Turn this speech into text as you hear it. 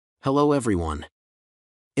Hello everyone.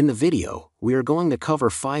 In the video, we are going to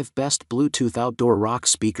cover 5 best Bluetooth outdoor rock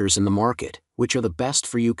speakers in the market, which are the best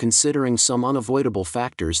for you considering some unavoidable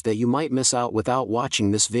factors that you might miss out without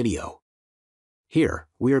watching this video. Here,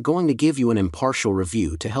 we are going to give you an impartial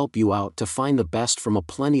review to help you out to find the best from a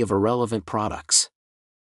plenty of irrelevant products.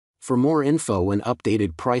 For more info and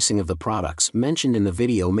updated pricing of the products mentioned in the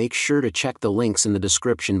video, make sure to check the links in the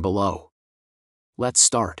description below. Let's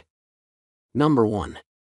start. Number 1.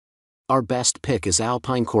 Our best pick is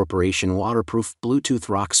Alpine Corporation Waterproof Bluetooth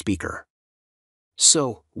Rock Speaker.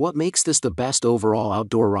 So, what makes this the best overall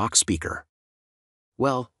outdoor rock speaker?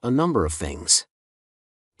 Well, a number of things.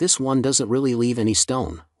 This one doesn't really leave any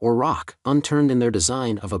stone or rock unturned in their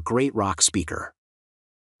design of a great rock speaker.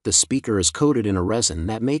 The speaker is coated in a resin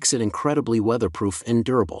that makes it incredibly weatherproof and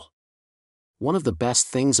durable. One of the best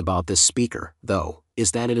things about this speaker, though,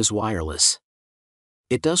 is that it is wireless.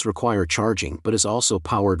 It does require charging but is also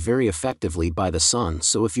powered very effectively by the sun,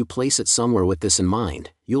 so if you place it somewhere with this in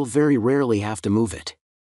mind, you'll very rarely have to move it.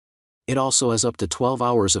 It also has up to 12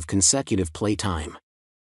 hours of consecutive playtime.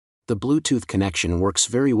 The Bluetooth connection works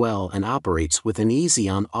very well and operates with an easy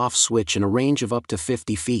on-off switch in a range of up to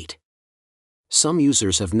 50 feet. Some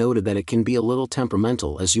users have noted that it can be a little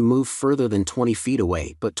temperamental as you move further than 20 feet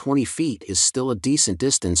away, but 20 feet is still a decent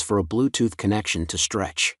distance for a Bluetooth connection to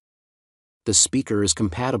stretch. The speaker is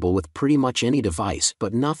compatible with pretty much any device,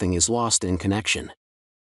 but nothing is lost in connection.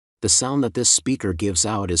 The sound that this speaker gives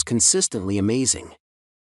out is consistently amazing.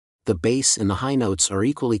 The bass and the high notes are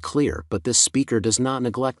equally clear, but this speaker does not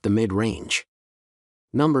neglect the mid-range.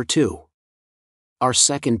 Number 2. Our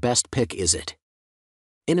second best pick is it.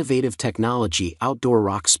 Innovative Technology Outdoor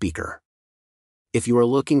Rock Speaker. If you are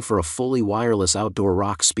looking for a fully wireless outdoor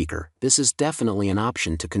rock speaker, this is definitely an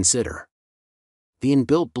option to consider. The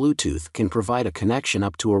inbuilt Bluetooth can provide a connection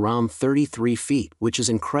up to around 33 feet, which is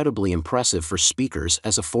incredibly impressive for speakers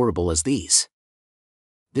as affordable as these.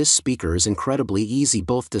 This speaker is incredibly easy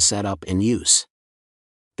both to set up and use.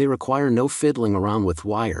 They require no fiddling around with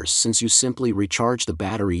wires, since you simply recharge the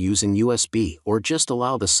battery using USB or just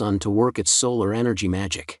allow the sun to work its solar energy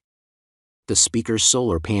magic. The speaker's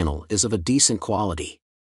solar panel is of a decent quality.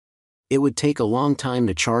 It would take a long time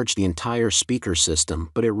to charge the entire speaker system,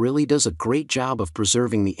 but it really does a great job of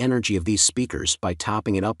preserving the energy of these speakers by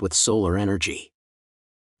topping it up with solar energy.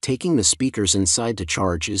 Taking the speakers inside to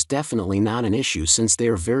charge is definitely not an issue, since they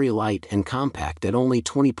are very light and compact at only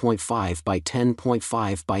 20.5 by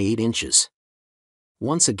 10.5 by 8 inches.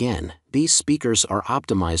 Once again, these speakers are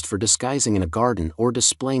optimized for disguising in a garden or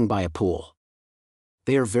displaying by a pool.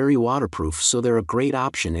 They are very waterproof, so they're a great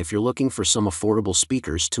option if you're looking for some affordable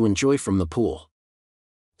speakers to enjoy from the pool.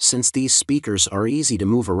 Since these speakers are easy to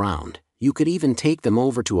move around, you could even take them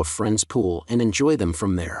over to a friend's pool and enjoy them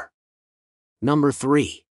from there. Number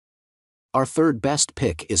 3. Our third best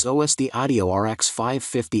pick is OSD Audio RX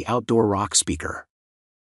 550 Outdoor Rock Speaker.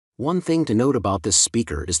 One thing to note about this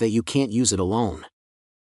speaker is that you can't use it alone.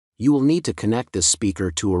 You will need to connect this speaker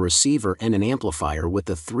to a receiver and an amplifier with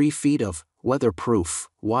the 3 feet of weatherproof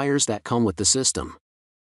wires that come with the system.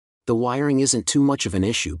 The wiring isn't too much of an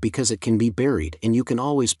issue because it can be buried, and you can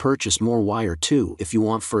always purchase more wire too if you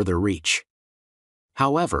want further reach.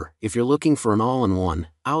 However, if you're looking for an all-in-one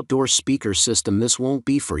outdoor speaker system, this won't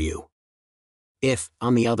be for you. If,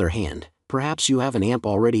 on the other hand, perhaps you have an amp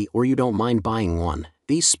already or you don't mind buying one,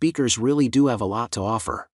 these speakers really do have a lot to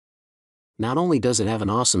offer. Not only does it have an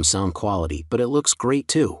awesome sound quality, but it looks great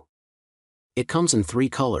too. It comes in 3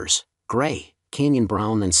 colors: gray, canyon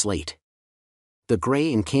brown and slate. The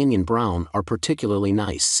gray and canyon brown are particularly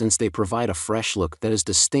nice since they provide a fresh look that is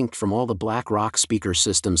distinct from all the black rock speaker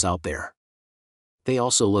systems out there. They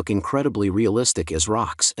also look incredibly realistic as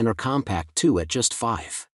rocks and are compact too at just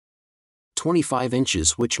 5.25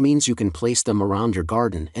 inches, which means you can place them around your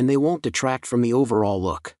garden and they won't detract from the overall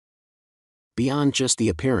look. Beyond just the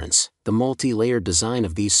appearance, the multi-layered design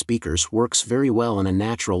of these speakers works very well in a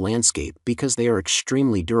natural landscape because they are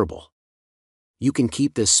extremely durable. You can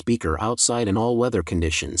keep this speaker outside in all weather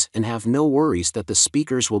conditions and have no worries that the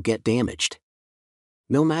speakers will get damaged.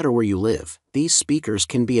 No matter where you live, these speakers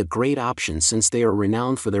can be a great option since they are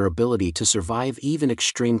renowned for their ability to survive even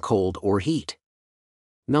extreme cold or heat.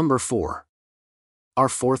 Number 4. Our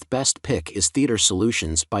fourth best pick is Theater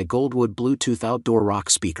Solutions by Goldwood Bluetooth Outdoor Rock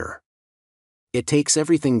Speaker. It takes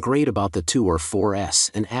everything great about the 2 or 4S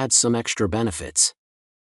and adds some extra benefits.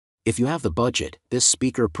 If you have the budget, this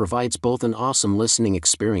speaker provides both an awesome listening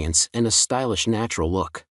experience and a stylish natural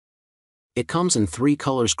look. It comes in 3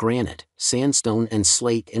 colors: granite, sandstone and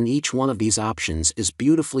slate, and each one of these options is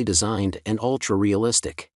beautifully designed and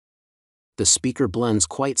ultra-realistic. The speaker blends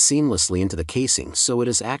quite seamlessly into the casing, so it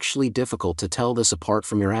is actually difficult to tell this apart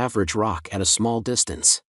from your average rock at a small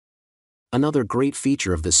distance. Another great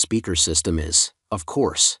feature of this speaker system is, of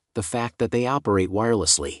course, the fact that they operate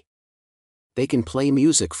wirelessly. They can play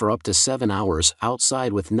music for up to 7 hours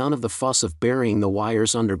outside with none of the fuss of burying the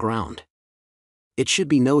wires underground. It should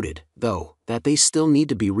be noted, though, that they still need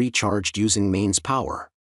to be recharged using mains power.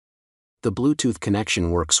 The Bluetooth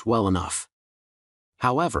connection works well enough.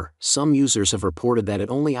 However, some users have reported that it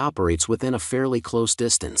only operates within a fairly close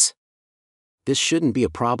distance. This shouldn't be a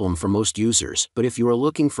problem for most users, but if you are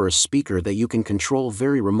looking for a speaker that you can control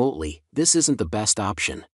very remotely, this isn't the best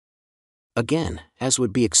option. Again, as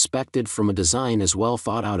would be expected from a design as well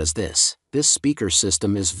thought out as this speaker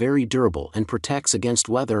system is very durable and protects against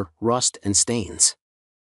weather, rust, and stains.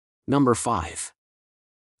 Number 5.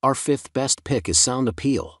 Our fifth best pick is Sound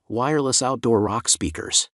Appeal, wireless outdoor rock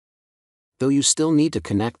speakers. Though you still need to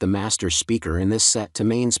connect the master speaker in this set to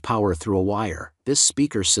mains power through a wire, this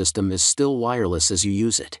speaker system is still wireless as you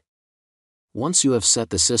use it. Once you have set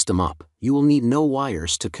the system up, you will need no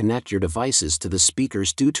wires to connect your devices to the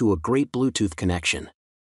speakers due to a great Bluetooth connection.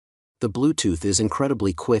 The Bluetooth is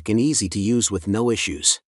incredibly quick and easy to use with no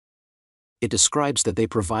issues. It describes that they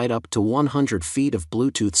provide up to 100 feet of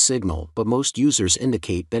Bluetooth signal, but most users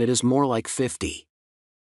indicate that it is more like 50.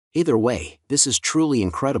 Either way, this is truly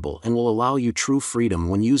incredible and will allow you true freedom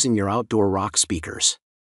when using your outdoor rock speakers.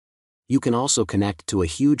 You can also connect to a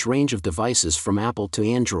huge range of devices from Apple to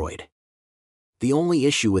Android. The only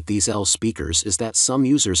issue with these L speakers is that some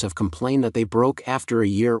users have complained that they broke after a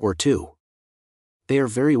year or two. They are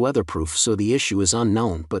very weatherproof, so the issue is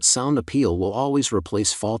unknown, but Sound Appeal will always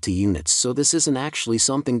replace faulty units, so this isn't actually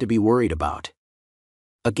something to be worried about.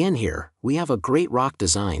 Again, here, we have a great rock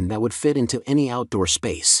design that would fit into any outdoor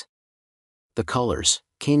space. The colors,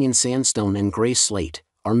 Canyon Sandstone and Gray Slate,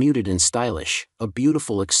 are muted and stylish, a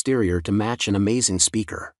beautiful exterior to match an amazing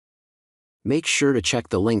speaker. Make sure to check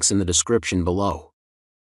the links in the description below.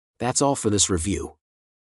 That's all for this review.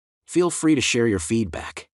 Feel free to share your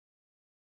feedback.